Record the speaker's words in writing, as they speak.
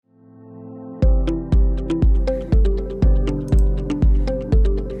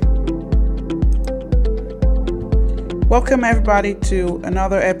Welcome, everybody, to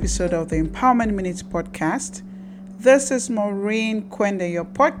another episode of the Empowerment Minutes podcast. This is Maureen Quende, your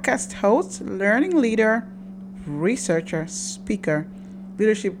podcast host, learning leader, researcher, speaker,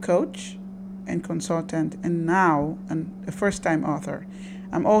 leadership coach, and consultant, and now a first-time author.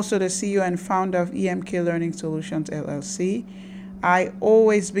 I'm also the CEO and founder of EMK Learning Solutions, LLC. I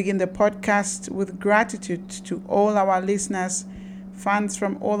always begin the podcast with gratitude to all our listeners, fans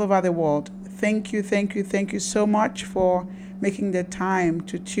from all over the world. Thank you so much for making the time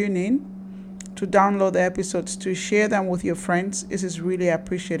to tune in, to download the episodes, to share them with your friends. This is really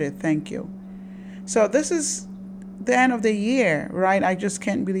appreciated. Thank you. So this is the end of the year, right? I just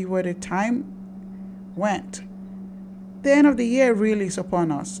can't believe where the time went. The end of the year really is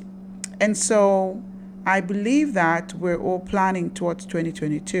upon us. And so I believe that we're all planning towards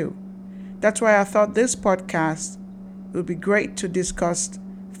 2022. That's why I thought this podcast would be great to discuss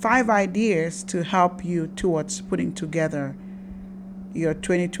 5 ideas to help you towards putting together your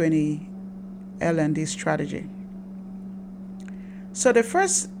 2020 L&D strategy. So the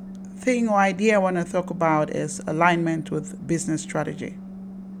first thing or idea I want to talk about is alignment with business strategy.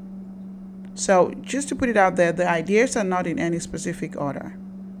 So just to put it out there, the ideas are not in any specific order.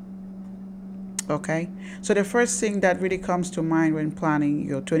 Okay? So the first thing that really comes to mind when planning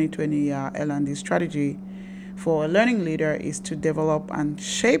your 2020 L&D strategy for a learning leader is to develop and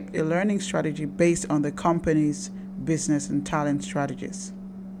shape a learning strategy based on the company's business and talent strategies.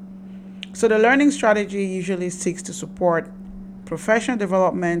 So the learning strategy usually seeks to support professional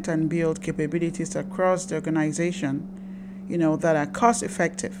development and build capabilities across the organization, that are cost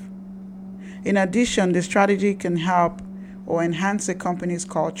effective. In addition, the strategy can help or enhance the company's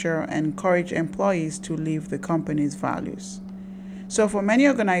culture and encourage employees to live the company's values. So for many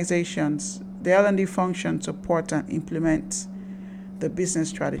organizations, the L&D function supports and implements the business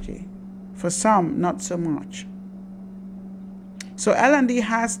strategy. For some, not so much. So L&D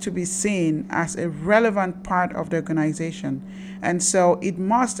has to be seen as a relevant part of the organization, and so it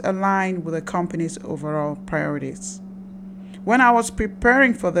must align with the company's overall priorities. When I was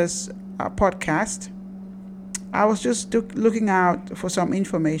preparing for this podcast, I was just looking out for some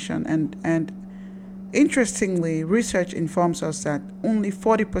information, and interestingly, research informs us that only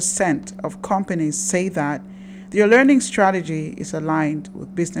 40% of companies say that their learning strategy is aligned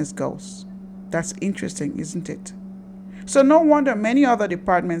with business goals. That's interesting, isn't it? So no wonder many other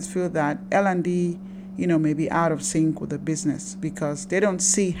departments feel that L&D, may be out of sync with the business because they don't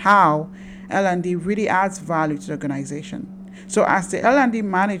see how L&D really adds value to the organization. So as the L&D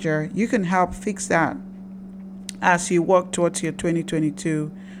manager, you can help fix that as you work towards your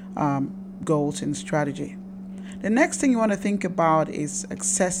 2022 goals and strategy. The next thing you want to think about is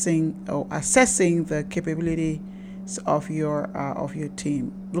assessing the capabilities of your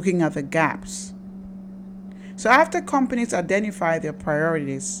team, looking at the gaps. So after companies identify their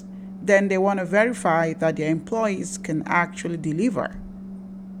priorities, then they want to verify that their employees can actually deliver.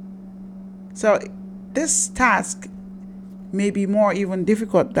 So this task may be more even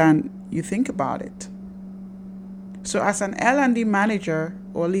difficult than you think about it. So as an L&D manager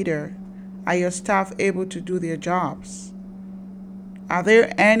or leader, are your staff able to do their jobs? Are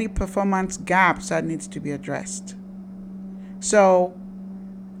there any performance gaps that needs to be addressed? So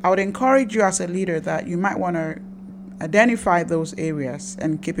I would encourage you as a leader that you might want to identify those areas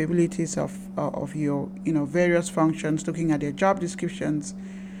and capabilities of your various functions, looking at their job descriptions,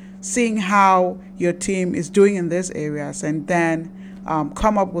 seeing how your team is doing in these areas, and then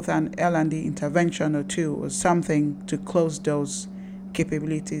come up with an L&D intervention or two or something to close those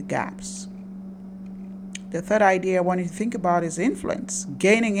capability gaps. The third idea I want you to think about is influence,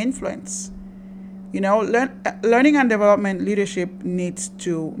 gaining influence. Learning and development leadership needs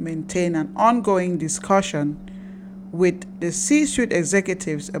to maintain an ongoing discussion with the C-suite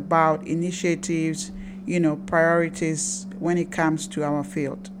executives about initiatives, priorities when it comes to our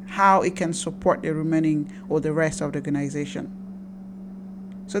field, how it can support the remaining or the rest of the organization.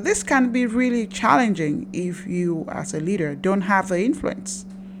 So this can be really challenging if you, as a leader, don't have the influence.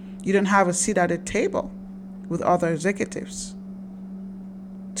 You don't have a seat at the table with other executives.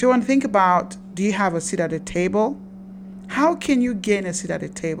 So you want to think about, do you have a seat at the table? How can you gain a seat at the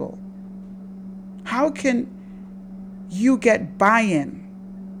table? How can you get buy-in?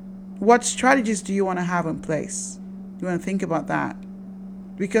 What strategies do you want to have in place? You want to think about that.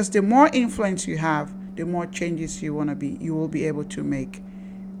 Because the more influence you have, the more changes you will be able to make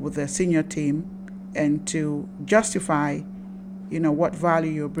with the senior team and to justify what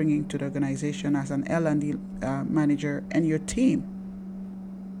value you're bringing to the organization as an L&D manager and your team,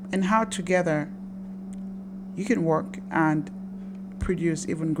 and how together you can work and produce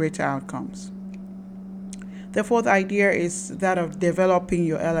even greater outcomes. The fourth idea is that of developing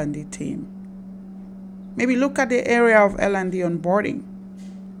your L&D team. Maybe look at the area of L&D onboarding.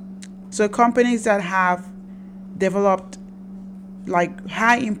 So companies that have developed like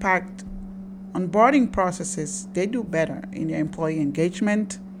high impact onboarding processes, they do better in their employee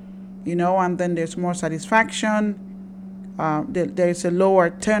engagement, and then there's more satisfaction. There's a lower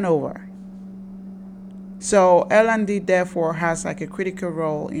turnover. So L&D therefore has like a critical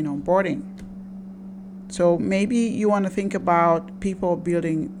role in onboarding. So maybe you want to think about people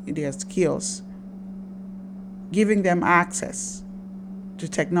building their skills, giving them access to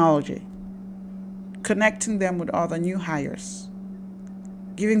technology, connecting them with other new hires,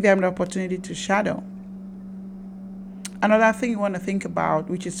 giving them the opportunity to shadow. Another thing you want to think about,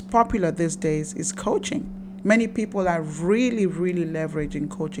 which is popular these days, is coaching. Many people are really, really leveraging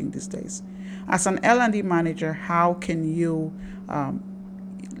coaching these days. As an L&D manager, how can you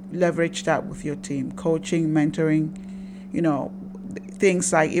leverage that with your team? Coaching, mentoring,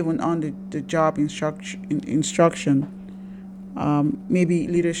 things like even on the job instruction, maybe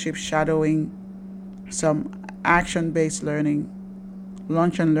leadership shadowing, some action-based learning,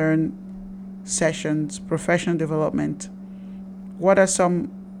 lunch and learn sessions, professional development. What are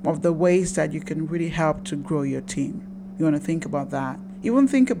some of the ways that you can really help to grow your team? You want to think about that. Even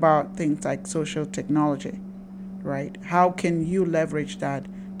think about things like social technology, right? How can you leverage that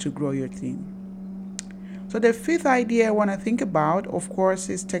to grow your team? So the fifth idea I want to think about, of course,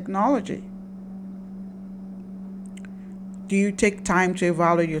 is technology. Do you take time to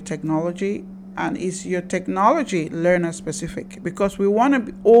evaluate your technology? And is your technology learner specific? Because we want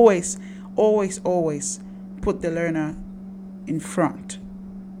to always put the learner in front.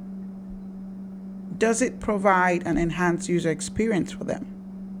 Does it provide an enhanced user experience for them?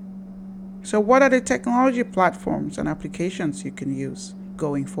 So what are the technology platforms and applications you can use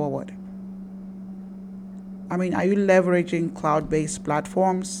going forward? Are you leveraging cloud-based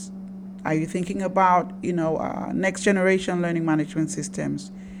platforms? Are you thinking about, next generation learning management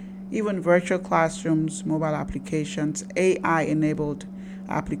systems, even virtual classrooms, mobile applications, AI-enabled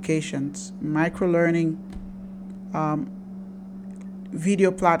applications, micro-learning,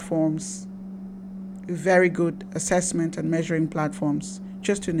 video platforms, very good assessment and measuring platforms,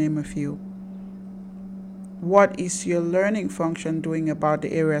 just to name a few. What is your learning function doing about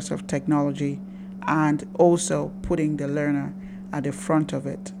the areas of technology and also putting the learner at the front of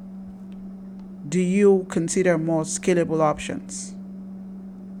it? Do you consider more scalable options?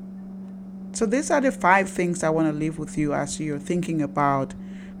 So these are the 5 things I want to leave with you as you're thinking about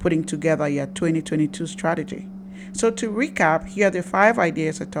putting together your 2022 strategy. So to recap, here are the 5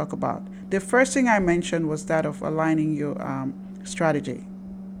 ideas I talk about. The first thing I mentioned was that of aligning your strategy.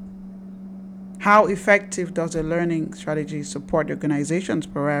 How effective does a learning strategy support the organization's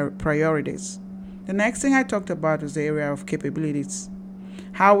priorities? The next thing I talked about is the area of capabilities.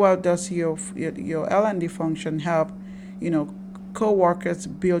 How well does your L&D function help, co-workers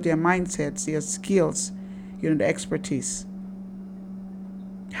build their mindsets, their skills, the expertise?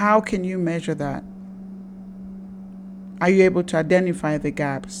 How can you measure that? Are you able to identify the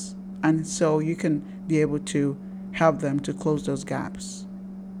gaps? And so you can be able to help them to close those gaps.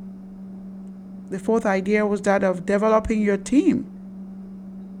 The fourth idea was that of developing your team.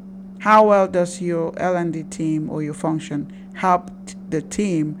 How well does your L&D team or your function help the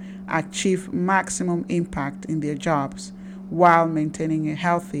team achieve maximum impact in their jobs while maintaining a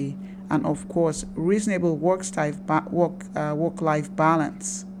healthy and, of course, reasonable work-life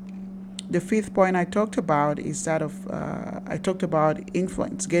balance? The fifth point I talked about is that of I talked about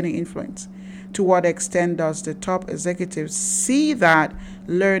influence, gaining influence. To what extent does the top executives see that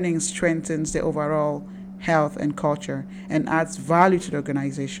learning strengthens the overall health and culture and adds value to the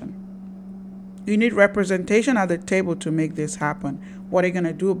organization? You need representation at the table to make this happen. What are you going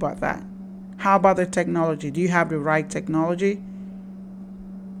to do about that? How about the technology? Do you have the right technology?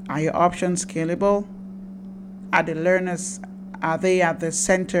 Are your options scalable? Are the learners, are they at the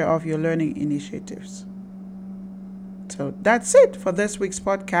center of your learning initiatives? So that's it for this week's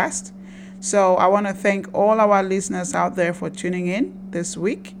podcast. So I want to thank all our listeners out there for tuning in this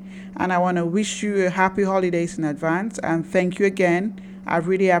week. And I want to wish you a happy holidays in advance. And thank you again. I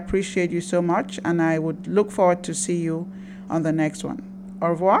really appreciate you so much. And I would look forward to see you on the next one. Au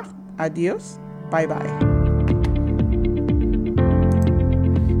revoir. Adios. Bye-bye.